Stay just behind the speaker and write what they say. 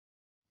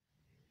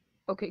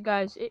Okay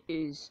guys, it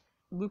is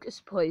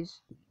Lucas Plays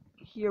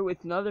here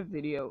with another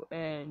video,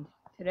 and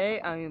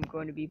today I am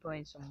going to be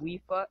playing some Wii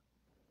Fit.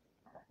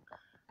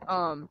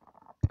 I'm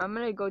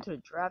gonna go to the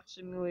draft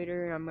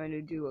simulator and I'm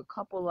gonna do a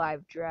couple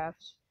live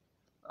drafts.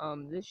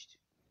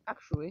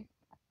 Actually,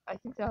 I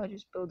think that I'll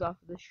just build off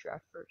of this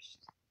draft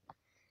first.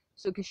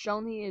 So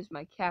Koscielny is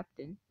my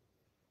captain,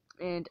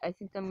 and I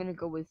think I'm gonna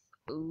go with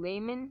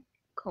Layman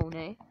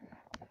Kone.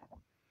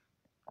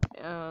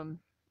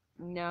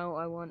 Now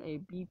I want a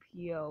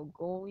BPL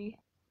goalie,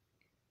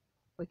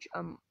 which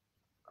I'm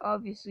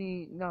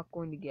obviously not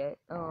going to get.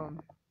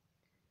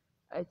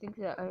 I think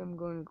that I am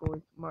going to go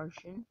with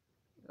Martian.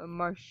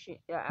 Martian,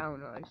 yeah, I don't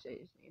know how to say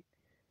his name,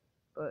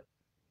 but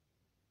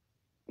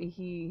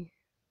he,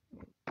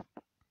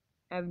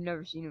 I've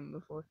never seen him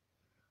before.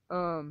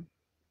 Um,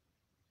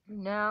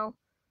 Now,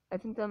 I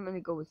think that I'm going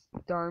to go with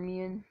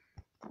Darmian.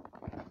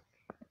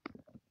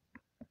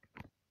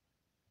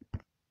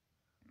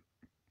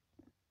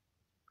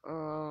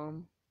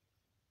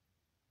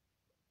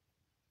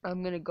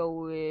 I'm going to go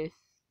with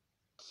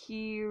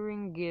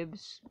Kieran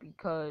Gibbs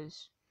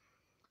because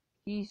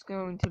he's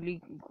going to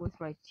lead with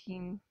my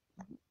team,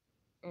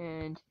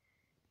 and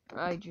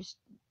I just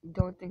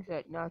don't think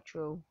that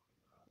Nacho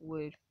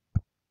would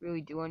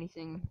really do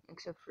anything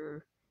except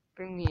for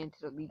bring me into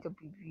the Liga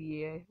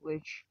BBVA,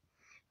 which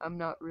I'm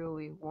not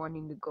really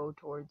wanting to go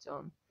towards.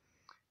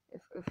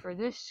 If for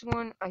this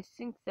one, I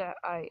think that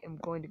I am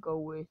going to go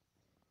with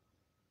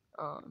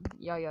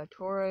Yaya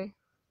Toure.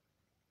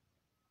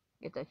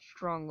 Get that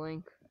strong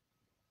link.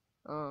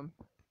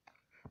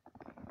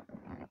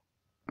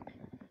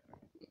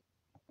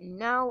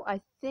 Now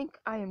I think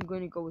I am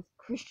going to go with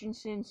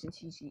Christensen since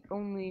he's the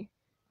only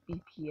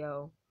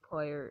BPL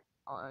player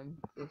on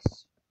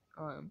this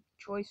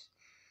choice.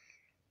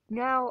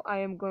 Now I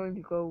am going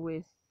to go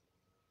with.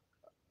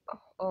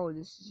 Oh,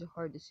 this is a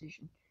hard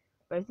decision,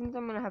 but I think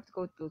I'm gonna have to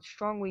go with the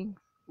strong wing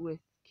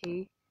with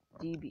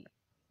KDB.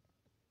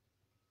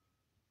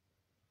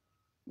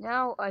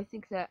 Now I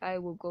think that I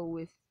will go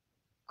with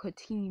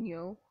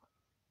Coutinho,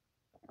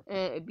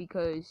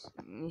 because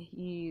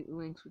he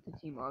links with the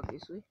team,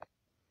 obviously.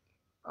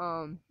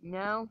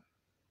 Now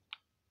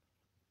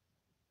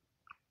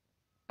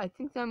I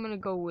think that I'm gonna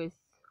go with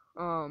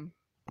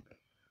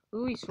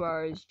Luis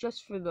Suarez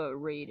just for the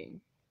rating,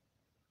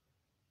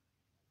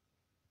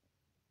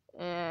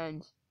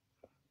 and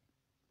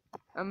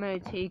I'm gonna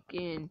take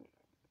in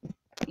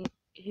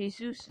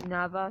Jesus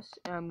Navas,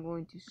 and I'm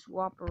going to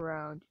swap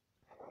around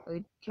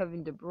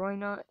Kevin De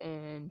Bruyne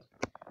and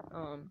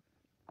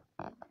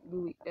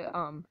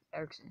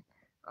Erickson.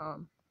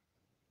 Um,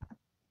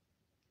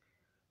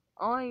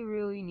 all I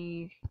really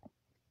need.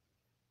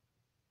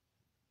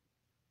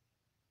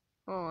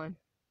 Hold on.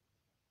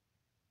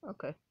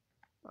 Okay.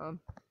 Let's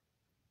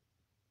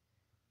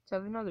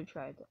have another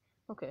try at that.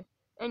 Okay.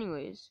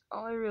 Anyways,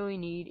 all I really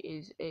need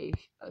is a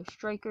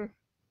striker.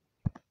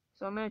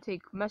 So I'm gonna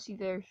take Messi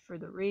there for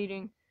the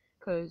rating,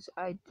 cause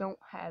I don't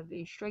have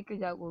a striker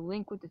that will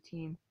link with the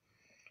team.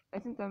 I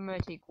think I'm gonna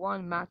take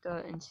Juan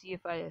Mata and see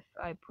if I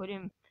put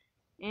him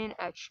in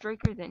at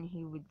striker, then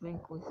he would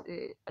link with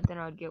it. Then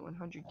I'd get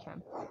 100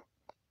 chem.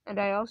 And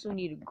I also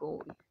need a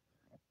goalie,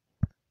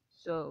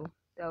 so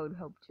that would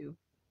help too.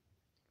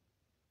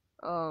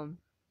 And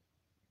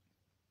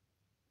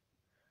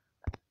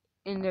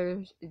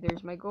there's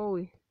my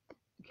goalie,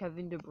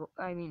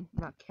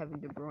 not Kevin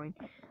De Bruyne,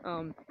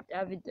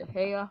 David De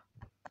Gea.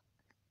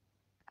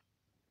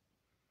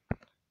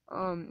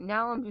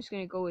 Now I'm just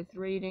gonna go with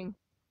rating,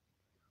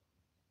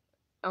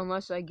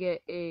 unless I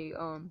get a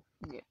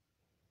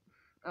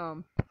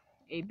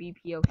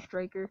BPL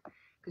striker,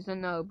 because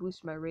then that'll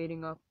boost my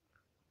rating up.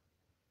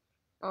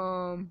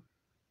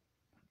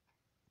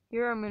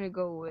 Here I'm gonna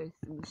go with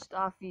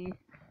Mustafi.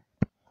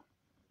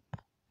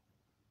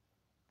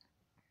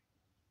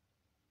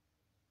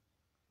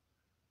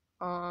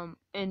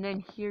 And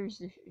then here's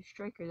the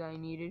striker that I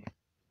needed.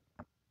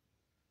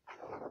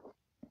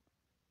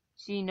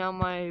 See, now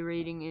my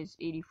rating is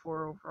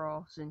 84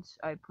 overall since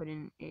I put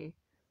in a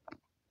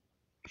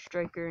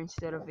striker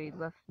instead of a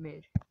left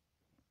mid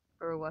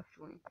or left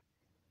wing.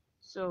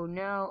 So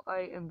now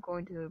I am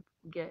going to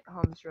get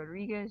James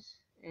Rodriguez,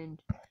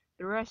 and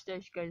the rest,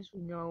 as you guys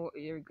know,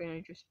 are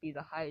going to just be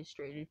the highest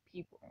rated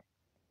people.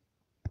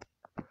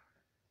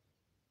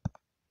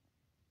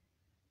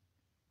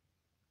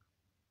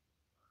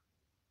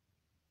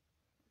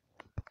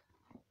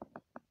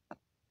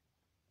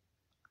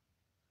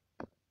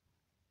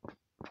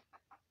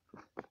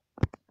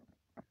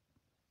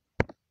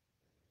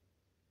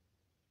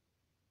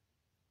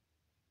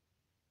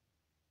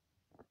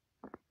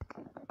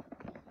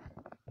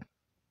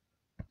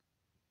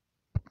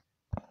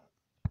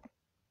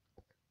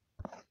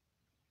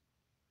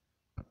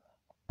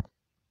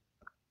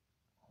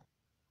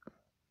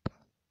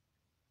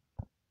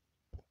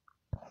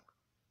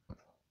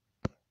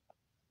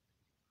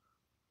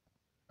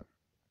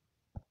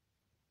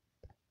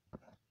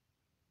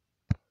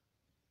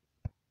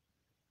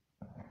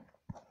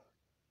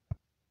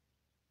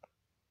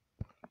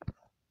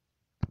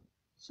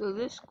 So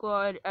this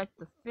squad at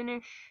the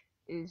finish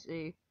is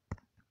a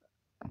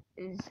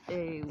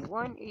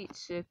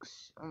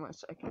 186,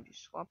 unless I can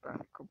just swap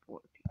around a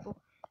couple of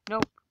people.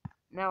 Nope.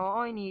 Now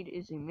all I need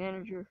is a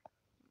manager,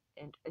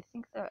 and I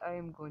think that I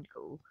am going to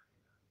go.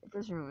 It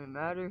doesn't really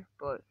matter,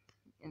 but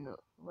in the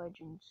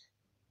legends.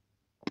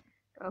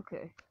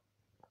 Okay.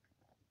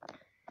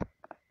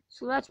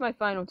 So that's my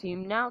final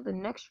team. Now the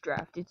next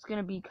draft, it's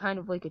gonna be kind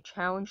of like a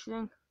challenge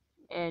thing,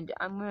 and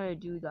I'm gonna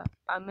do that.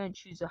 I'm gonna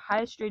choose the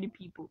highest rated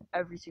people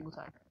every single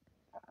time.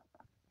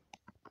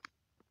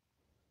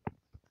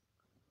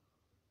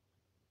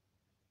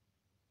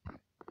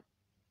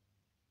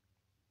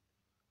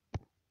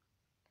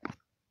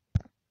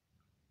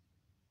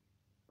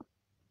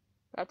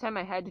 That time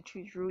I had to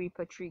choose Rui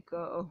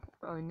Patricio.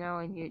 Oh, now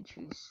I need to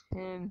choose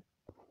him.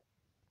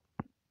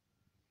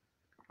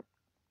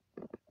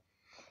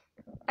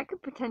 I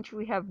could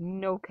potentially have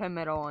no chem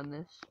at all on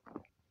this.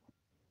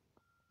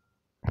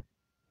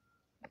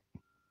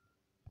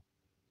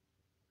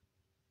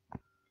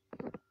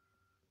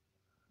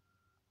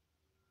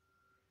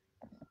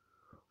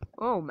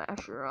 Oh,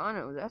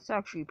 Mascherano, that's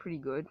actually pretty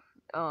good.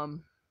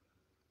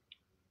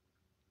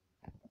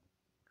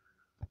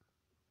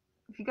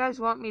 If you guys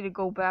want me to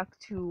go back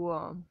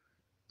to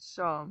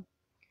some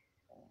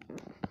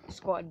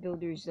squad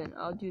builders, then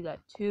I'll do that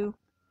too.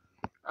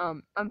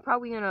 I'm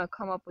probably gonna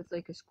come up with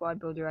like a squad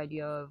builder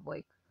idea of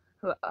like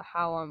who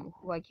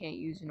I can't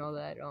use and all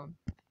that.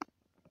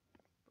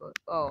 But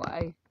oh,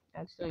 I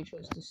accidentally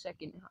chose the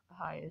second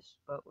highest,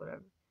 but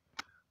whatever.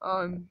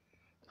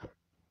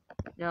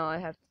 Now I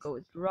have to go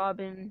with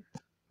Robin.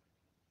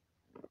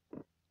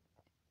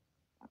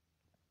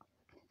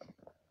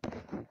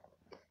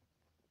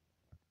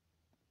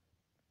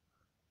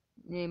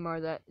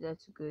 Neymar,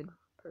 that's a good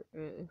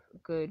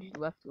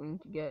left wing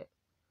to get.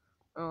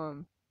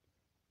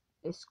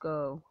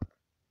 Isco.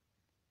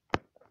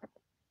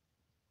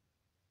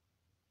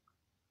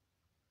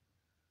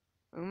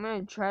 I'm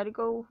gonna try to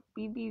go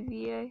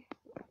BBVA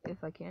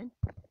if I can.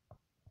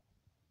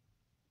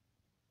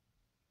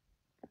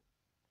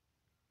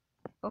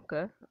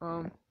 Okay.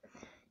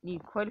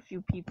 Need quite a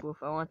few people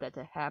if I want that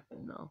to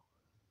happen though.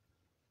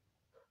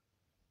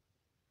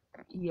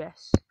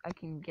 Yes, I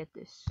can get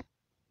this.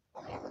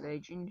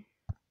 Legend.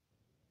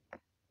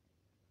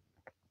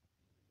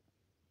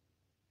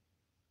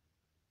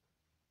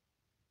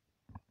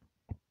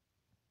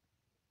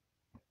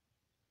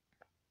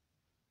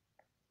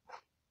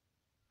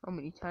 How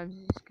many times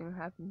is this gonna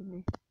happen to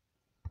me?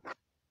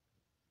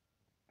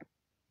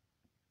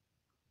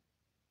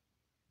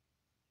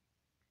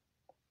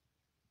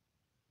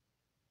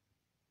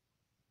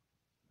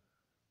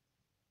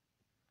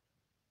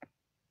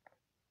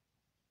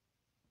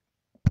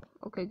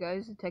 Okay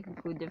guys, the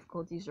technical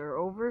difficulties are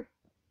over.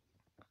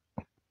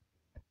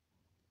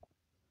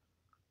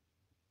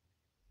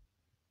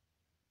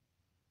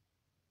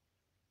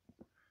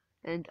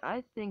 And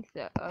I think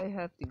that I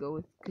have to go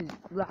with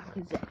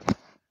Lacazette.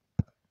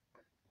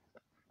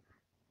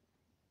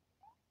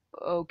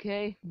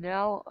 Okay,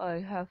 now I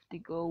have to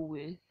go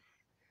with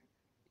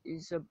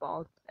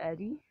Isabel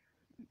Eddie.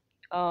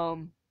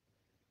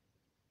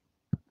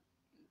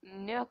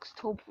 Next,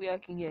 hopefully I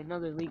can get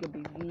another Liga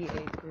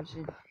BVA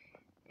person.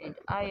 And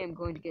I am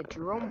going to get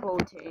Jerome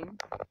Boateng.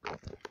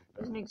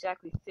 Doesn't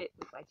exactly fit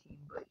with my team,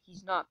 but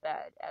he's not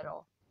bad at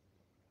all.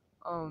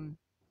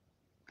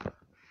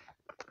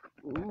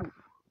 Ooh.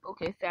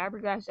 Okay,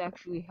 Fabregas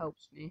actually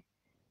helps me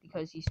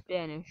because he's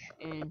Spanish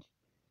and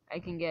I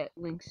can get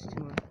links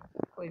to him.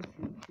 Quite a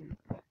few too.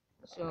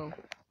 So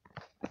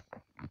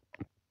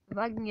if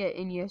I can get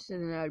Iniesta,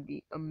 then that would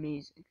be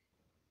amazing.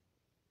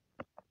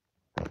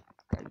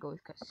 Gotta go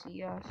with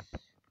Casillas.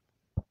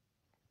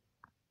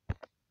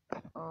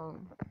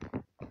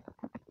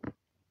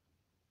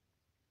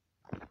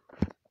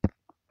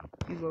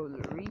 Hugo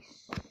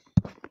Lloris.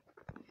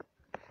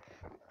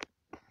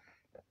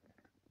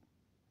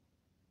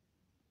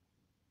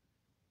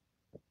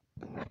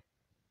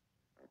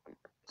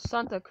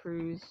 Santa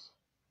Cruz.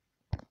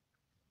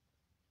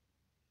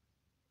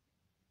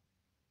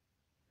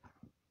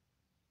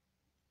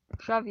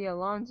 Xavi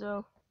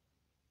Alonso.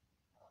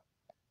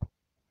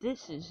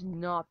 This is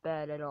not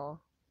bad at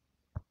all.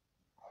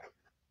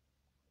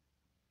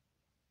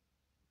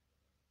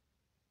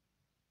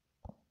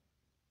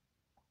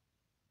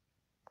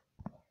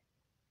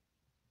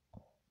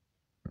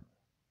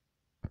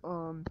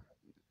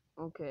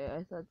 Okay,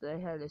 I thought that I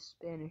had a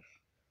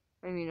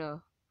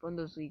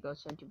Bundesliga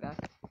center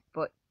back,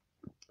 but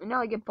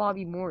now I get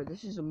Bobby Moore.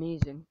 This is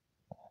amazing.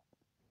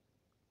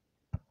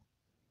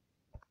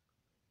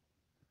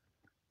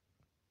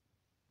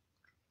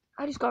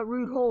 I just got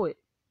Ruud Gullit.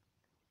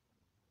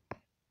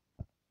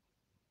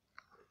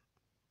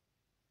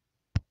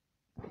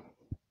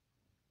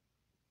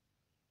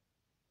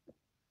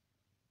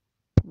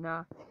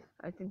 Nah,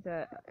 I think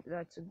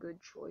that's a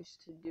good choice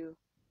to do.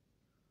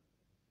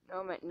 Now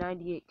I'm at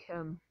 98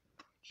 chem.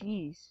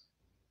 Jeez.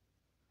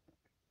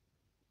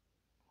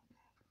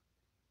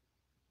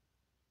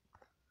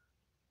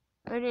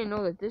 I didn't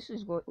know that this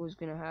is what was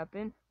gonna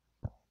happen.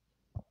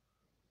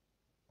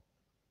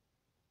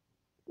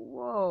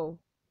 Whoa.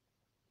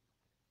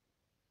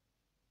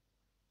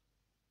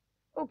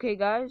 Okay,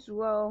 guys,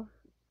 well...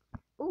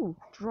 Ooh,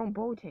 Jerome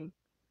Boateng.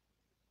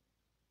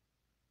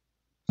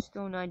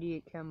 Still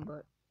 98 chem,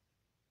 but...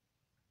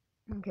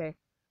 Okay.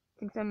 I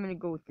think I'm gonna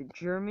go with the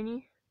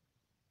Germany.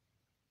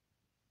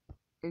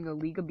 In the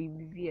Liga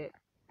BBVA.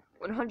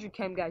 100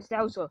 chem, guys.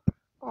 That was a...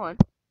 Hold on.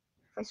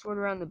 If I sort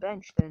around the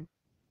bench, then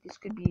this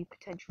could be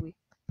potentially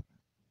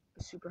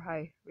a super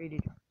high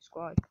rated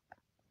squad.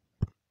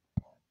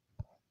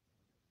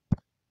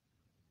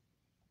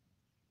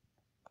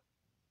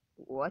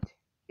 What?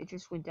 It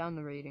just went down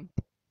the rating.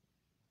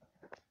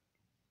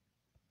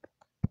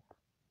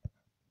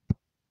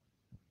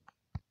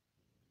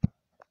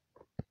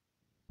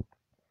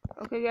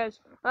 Okay, guys,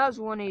 that was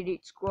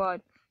 188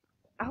 squad.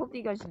 I hope that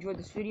you guys enjoyed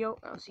this video.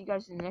 I'll see you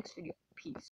guys in the next video. Peace.